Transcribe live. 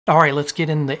All right, let's get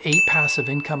in the 8 passive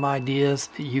income ideas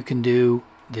that you can do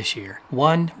this year.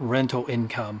 1, rental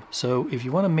income. So if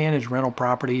you want to manage rental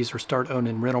properties or start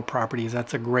owning rental properties,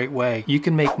 that's a great way. You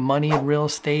can make money in real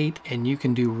estate and you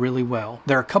can do really well.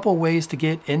 There are a couple ways to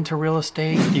get into real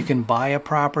estate. You can buy a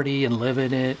property and live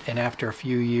in it, and after a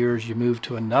few years you move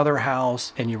to another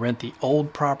house and you rent the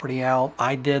old property out.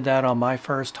 I did that on my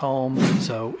first home,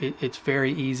 so it's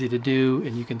very easy to do,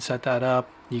 and you can set that up.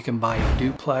 You can buy a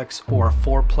duplex or a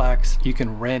fourplex. You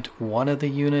can rent one of the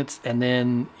units and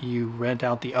then you rent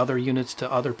out the other units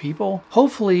to other people.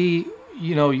 Hopefully,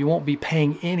 you won't be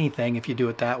paying anything if you do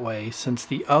it that way, since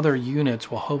the other units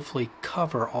will hopefully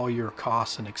cover all your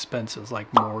costs and expenses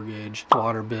like mortgage,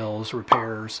 water bills,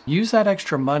 repairs. Use that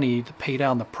extra money to pay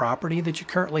down the property that you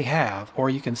currently have,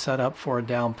 or you can set up for a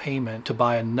down payment to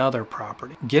buy another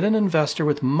property. Get an investor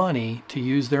with money to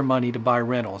use their money to buy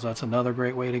rentals. That's another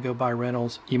great way to go buy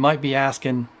rentals. You might be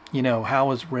asking,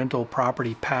 how is rental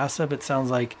property passive? It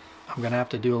sounds like I'm going to have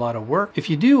to do a lot of work. If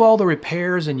you do all the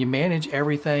repairs and you manage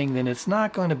everything, then it's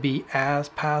not going to be as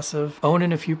passive.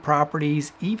 Owning a few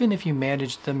properties, even if you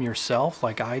manage them yourself,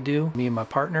 like I do, me and my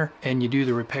partner, and you do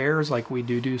the repairs, like we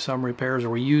do some repairs,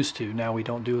 or we used to, now we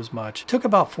don't do as much. It took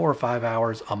about 4 or 5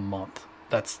 hours a month.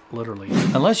 That's literally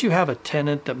it. Unless you have a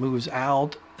tenant that moves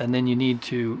out and then you need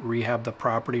to rehab the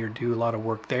property or do a lot of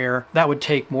work there, that would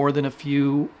take more than a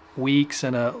few weeks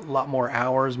and a lot more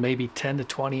hours, maybe 10 to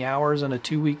 20 hours in a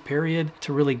 2-week period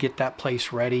to really get that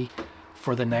place ready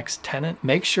for the next tenant.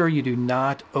 Make sure you do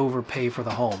not overpay for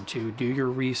the home. To do your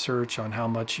research on how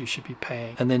much you should be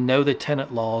paying, and then know the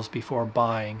tenant laws before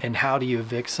buying, and how do you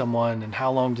evict someone, and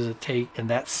how long does it take in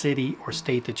that city or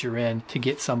state that you're in to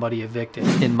get somebody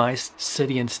evicted. In my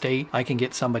city and state, I can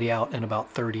get somebody out in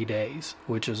about 30 days,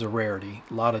 which is a rarity.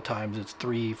 A lot of times it's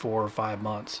 3, 4, or 5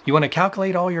 months. You want to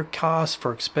calculate all your costs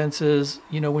for expenses,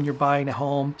 when you're buying a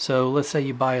home. So let's say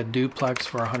you buy a duplex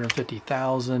for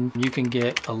 $150,000, you can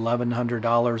get $1,100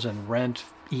 in rent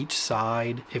each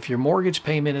side. If your mortgage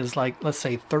payment is like, let's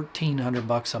say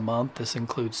 $1,300 a month, this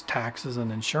includes taxes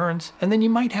and insurance, and then you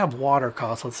might have water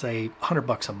costs, let's say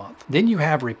 $100 a month. Then you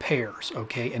have repairs,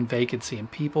 okay, and vacancy,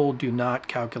 and people do not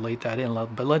calculate that in,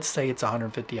 but let's say it's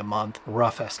 $150 a month,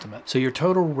 rough estimate. So your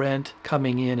total rent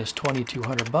coming in is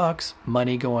 $2,200,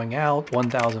 money going out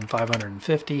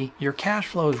 $1,550. Your cash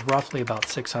flow is roughly about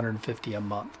 $650 a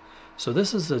month. So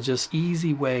this is a just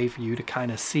easy way for you to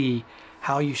kind of see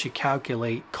how you should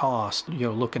calculate cost,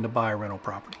 looking to buy a rental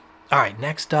property. All right,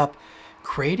 next up,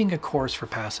 creating a course for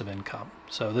passive income.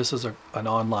 So this is an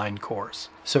online course.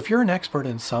 So if you're an expert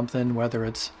in something, whether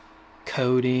it's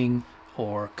coding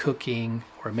or cooking,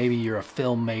 or maybe you're a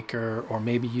filmmaker, or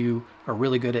maybe you are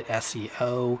really good at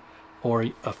SEO or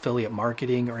affiliate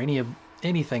marketing or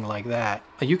anything like that,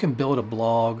 you can build a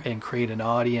blog and create an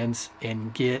audience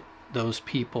and get those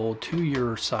people to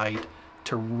your site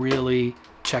to really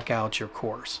check out your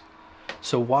course.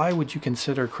 So why would you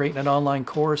consider creating an online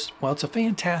course? Well, it's a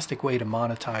fantastic way to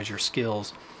monetize your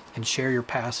skills and share your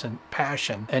passion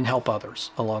and help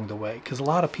others along the way, because a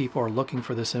lot of people are looking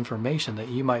for this information that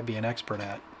you might be an expert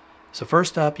at. So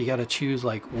first up, you got to choose,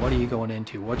 like, what are you going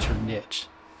into? What's your niche?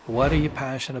 What are you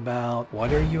passionate about?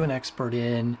 What are you an expert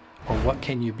in? Or what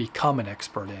can you become an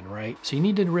expert in, right? So you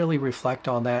need to really reflect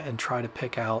on that and try to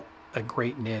pick out a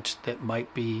great niche that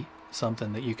might be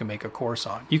something that you can make a course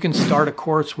on. You can start a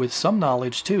course with some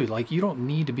knowledge too. Like, you don't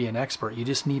need to be an expert. You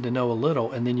just need to know a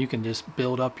little, and then you can just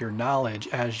build up your knowledge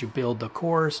as you build the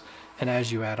course and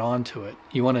as you add on to it.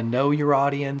 You want to know your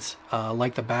audience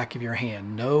like the back of your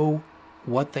hand. Know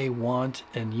what they want,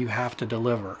 and you have to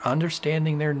deliver.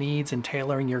 Understanding their needs and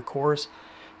tailoring your course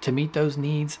to meet those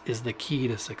needs is the key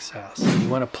to success. You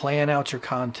want to plan out your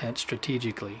content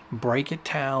strategically. Break it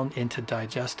down into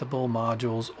digestible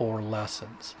modules or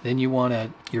lessons. Then you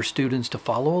want your students to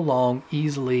follow along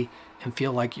easily and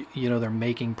feel like they're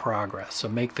making progress. So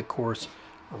make the course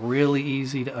really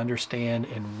easy to understand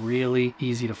and really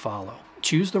easy to follow.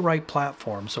 Choose the right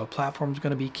platform. So a platform is going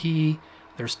to be key.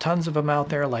 There's tons of them out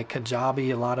there, like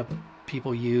Kajabi, a lot of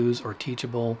people use, or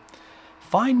Teachable.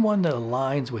 Find one that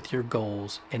aligns with your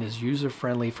goals and is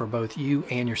user-friendly for both you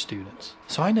and your students.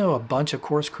 So I know a bunch of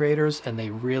course creators and they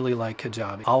really like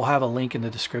Kajabi. I'll have a link in the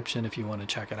description if you want to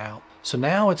check it out. So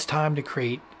now it's time to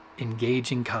create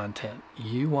engaging content.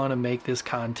 You want to make this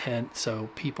content so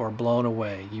people are blown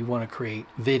away. You want to create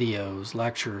videos,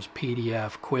 lectures,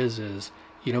 PDF, quizzes.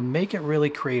 Make it really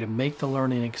creative. Make the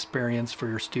learning experience for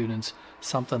your students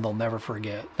something they'll never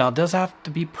forget. Now, it does have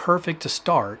to be perfect to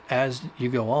start. As you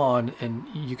go on, and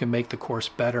you can make the course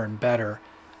better and better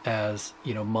as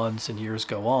months and years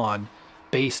go on.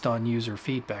 based on user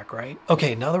feedback, right?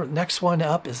 Okay, next one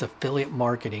up is affiliate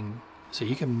marketing. So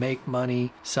you can make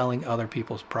money selling other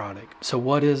people's product. So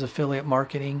what is affiliate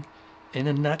marketing? In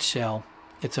a nutshell,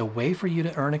 it's a way for you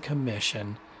to earn a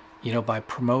commission, by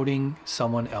promoting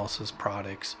someone else's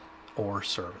products or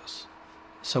service.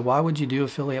 So why would you do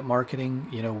affiliate marketing?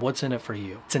 What's in it for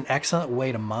you? It's an excellent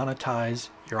way to monetize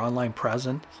your online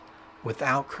presence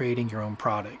without creating your own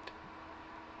product.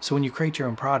 So when you create your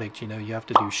own product, you have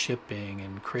to do shipping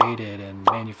and create it and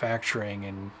manufacturing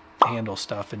and handle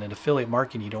stuff. And in affiliate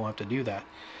marketing, you don't have to do that.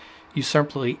 You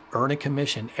simply earn a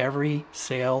commission every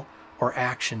sale or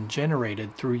action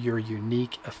generated through your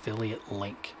unique affiliate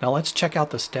link. Now let's check out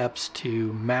the steps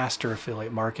to master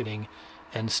affiliate marketing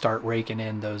and start raking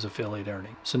in those affiliate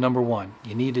earnings. So number one,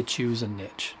 you need to choose a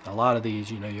niche. A lot of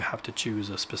these, you have to choose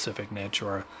a specific niche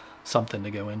or something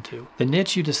to go into. The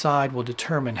niche you decide will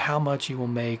determine how much you will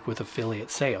make with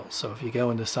affiliate sales. So if you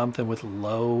go into something with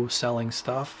low selling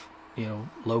stuff,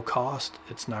 low cost,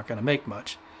 it's not going to make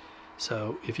much.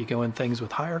 So if you go in things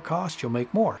with higher cost, you'll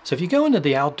make more. So if you go into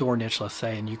the outdoor niche, let's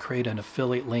say, and you create an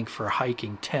affiliate link for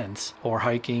hiking tents or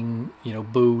hiking,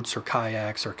 boots or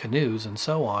kayaks or canoes and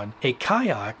so on, a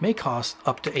kayak may cost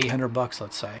up to $800,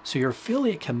 let's say. So your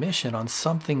affiliate commission on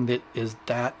something that is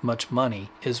that much money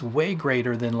is way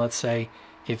greater than, let's say,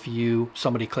 if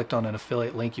somebody clicked on an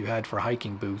affiliate link you had for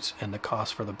hiking boots and the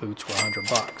cost for the boots were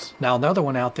 $100. Now another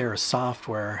one out there is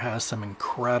software, has some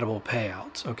incredible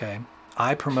payouts, okay?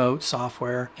 I promote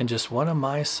software, and just one of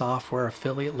my software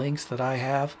affiliate links that I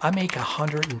have, I make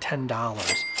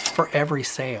 $110 for every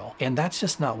sale. And that's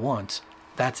just not once.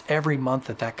 That's every month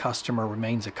that customer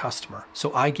remains a customer.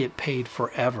 So I get paid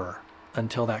forever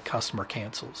until that customer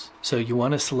cancels. So you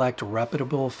want to select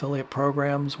reputable affiliate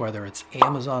programs, whether it's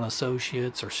Amazon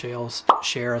Associates or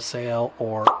Share a Sale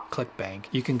or ClickBank.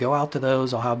 You can go out to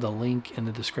those. I'll have the link in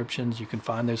the descriptions. You can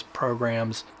find those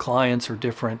programs, clients, or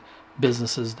different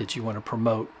businesses that you want to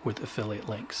promote with affiliate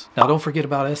links. Now don't forget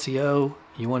about SEO.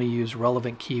 You want to use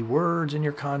relevant keywords in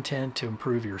your content to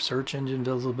improve your search engine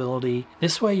visibility.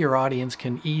 This way your audience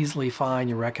can easily find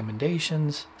your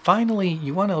recommendations. Finally,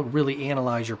 you want to really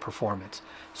analyze your performance.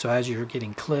 So as you're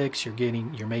getting clicks, you're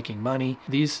making money.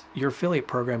 Your affiliate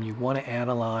program, you want to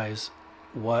analyze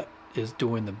what is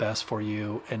doing the best for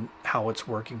you and how it's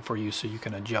working for you so you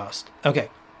can adjust. Okay.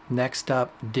 Next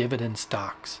up, dividend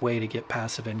stocks, way to get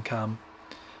passive income.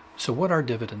 So what are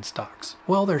dividend stocks?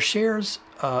 Well, they're shares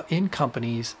in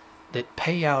companies that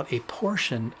pay out a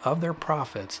portion of their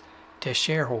profits to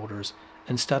shareholders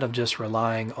instead of just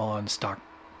relying on stock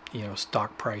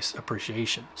price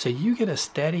appreciation. So you get a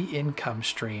steady income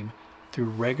stream through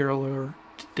regular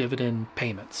dividend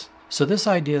payments. So this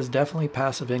idea is definitely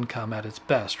passive income at its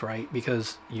best, right?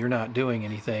 Because you're not doing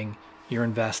anything, you're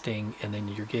investing, and then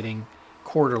you're getting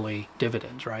quarterly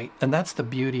dividends, right? And that's the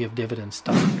beauty of dividend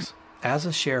stocks. As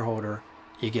a shareholder,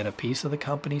 you get a piece of the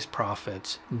company's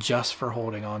profits just for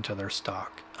holding on to their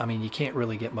stock. I mean, you can't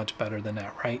really get much better than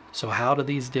that, right? So how do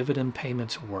these dividend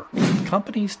payments work?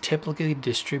 Companies typically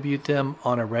distribute them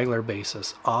on a regular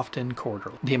basis, often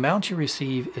quarterly. The amount you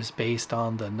receive is based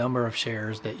on the number of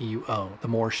shares that you own. The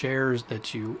more shares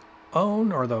that you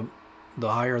own, or the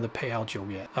higher the payout you'll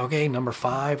get. Okay, number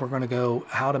 5, we're going to go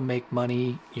how to make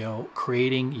money,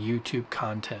 creating YouTube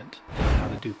content and how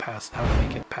to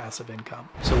make it passive income.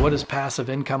 So what is passive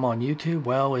income on YouTube?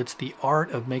 Well, it's the art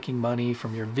of making money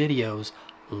from your videos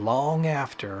long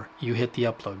after you hit the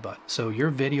upload button. So your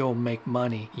video will make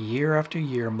money year after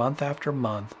year, month after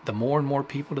month. The more and more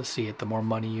people to see it, the more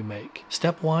money you make.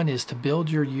 Step 1 is to build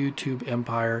your YouTube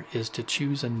empire is to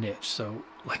choose a niche. So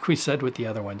like we said with the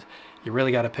other ones, you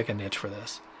really got to pick a niche for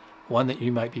this. One that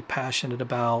you might be passionate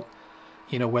about,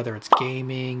 whether it's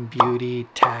gaming, beauty,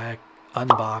 tech,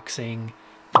 unboxing,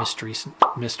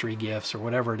 mystery gifts, or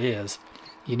whatever it is,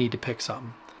 you need to pick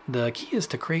something. The key is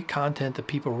to create content that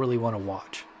people really want to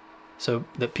watch, so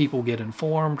that people get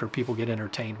informed or people get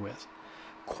entertained with.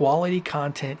 Quality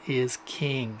content is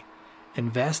king.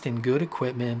 Invest in good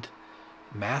equipment,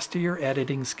 master your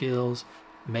editing skills,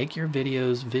 make your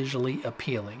videos visually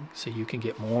appealing so you can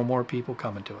get more and more people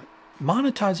coming to it.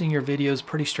 Monetizing your videos is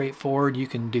pretty straightforward. You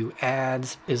can do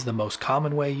ads, is the most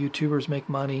common way YouTubers make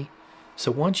money. So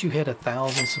once you hit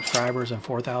 1,000 subscribers and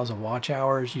 4,000 watch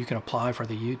hours, you can apply for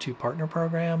the YouTube Partner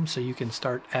Program so you can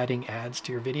start adding ads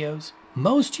to your videos.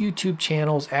 Most YouTube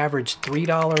channels average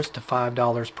 $3 to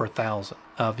 $5 per 1,000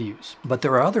 views, but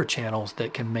there are other channels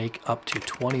that can make up to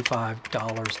 $25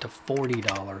 to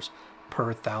 $40 per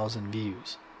 1,000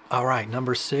 views. All right,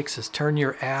 number 6 is turn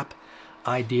your app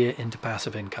idea into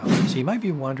passive income. So you might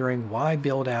be wondering, why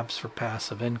build apps for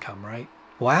passive income, right?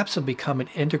 Well, apps have become an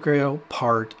integral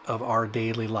part of our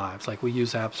daily lives. Like, we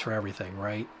use apps for everything,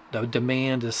 right? The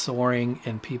demand is soaring,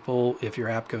 and people, if your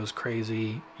app goes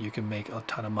crazy, you can make a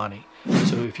ton of money.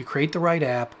 So if you create the right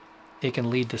app, it can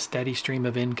lead to steady stream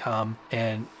of income.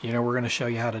 And, we're going to show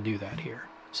you how to do that here.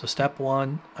 So step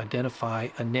one, identify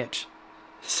a niche.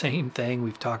 Same thing,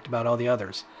 we've talked about all the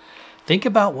others. Think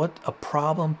about what a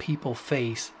problem people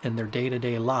face in their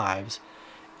day-to-day lives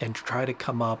and try to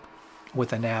come up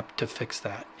with an app to fix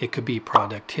that. It could be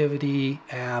productivity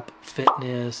app,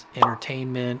 fitness,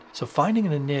 entertainment. So finding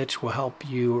a niche will help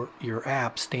your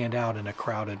app stand out in a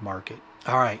crowded market.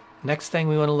 All right, next thing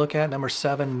we want to look at, number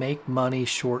 7, make money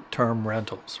short-term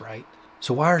rentals, right?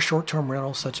 So why are short-term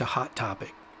rentals such a hot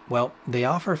topic? Well, they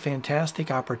offer a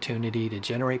fantastic opportunity to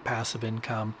generate passive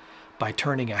income by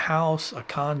turning a house, a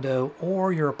condo,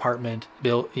 or your apartment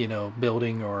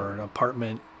building or an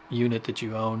apartment unit that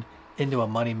you own into a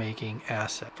money-making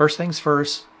asset. First things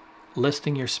first,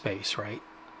 listing your space, right?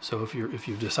 So if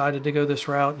you've decided to go this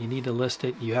route, you need to list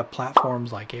it. You have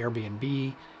platforms like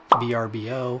Airbnb,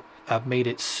 VRBO. I've made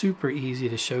it super easy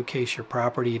to showcase your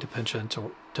property to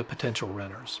potential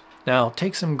renters. Now,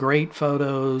 take some great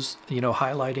photos,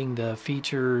 highlighting the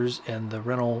features and the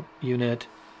rental unit,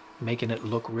 making it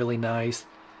look really nice.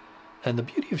 And the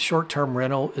beauty of short-term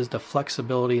rental is the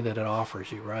flexibility that it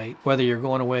offers you, right? Whether you're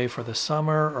going away for the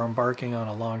summer or embarking on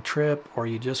a long trip, or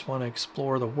you just want to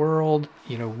explore the world,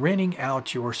 renting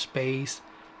out your space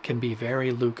can be a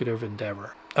very lucrative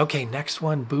endeavor. Okay, next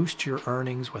one, boost your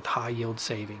earnings with high yield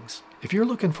savings. If you're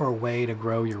looking for a way to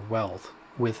grow your wealth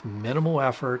with minimal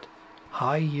effort,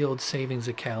 high yield savings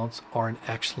accounts are an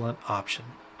excellent option.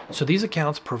 So these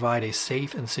accounts provide a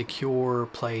safe and secure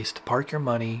place to park your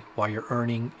money while you're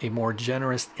earning a more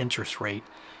generous interest rate,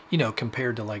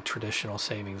 compared to like traditional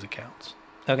savings accounts.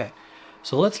 Okay,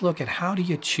 so let's look at how do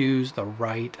you choose the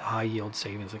right high yield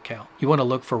savings account. You want to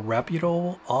look for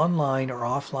reputable online or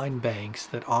offline banks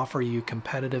that offer you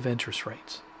competitive interest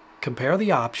rates. Compare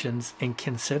the options and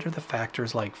consider the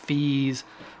factors like fees,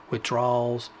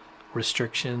 withdrawals,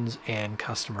 restrictions, and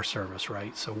customer service,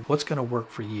 right? So what's going to work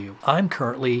for you? I'm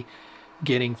currently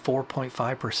getting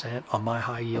 4.5% on my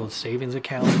high yield savings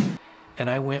account, and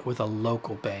I went with a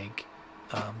local bank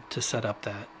to set up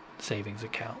that savings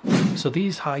account. So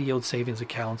these high yield savings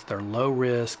accounts, they're low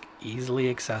risk, easily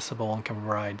accessible, and can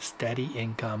provide steady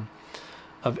income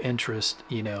of interest,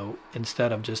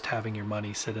 instead of just having your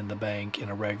money sit in the bank in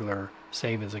a regular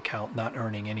savings account, not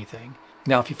earning anything.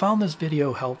 Now, if you found this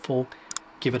video helpful,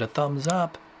 give it a thumbs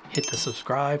up, hit the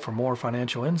subscribe for more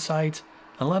financial insights,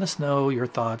 and let us know your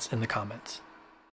thoughts in the comments.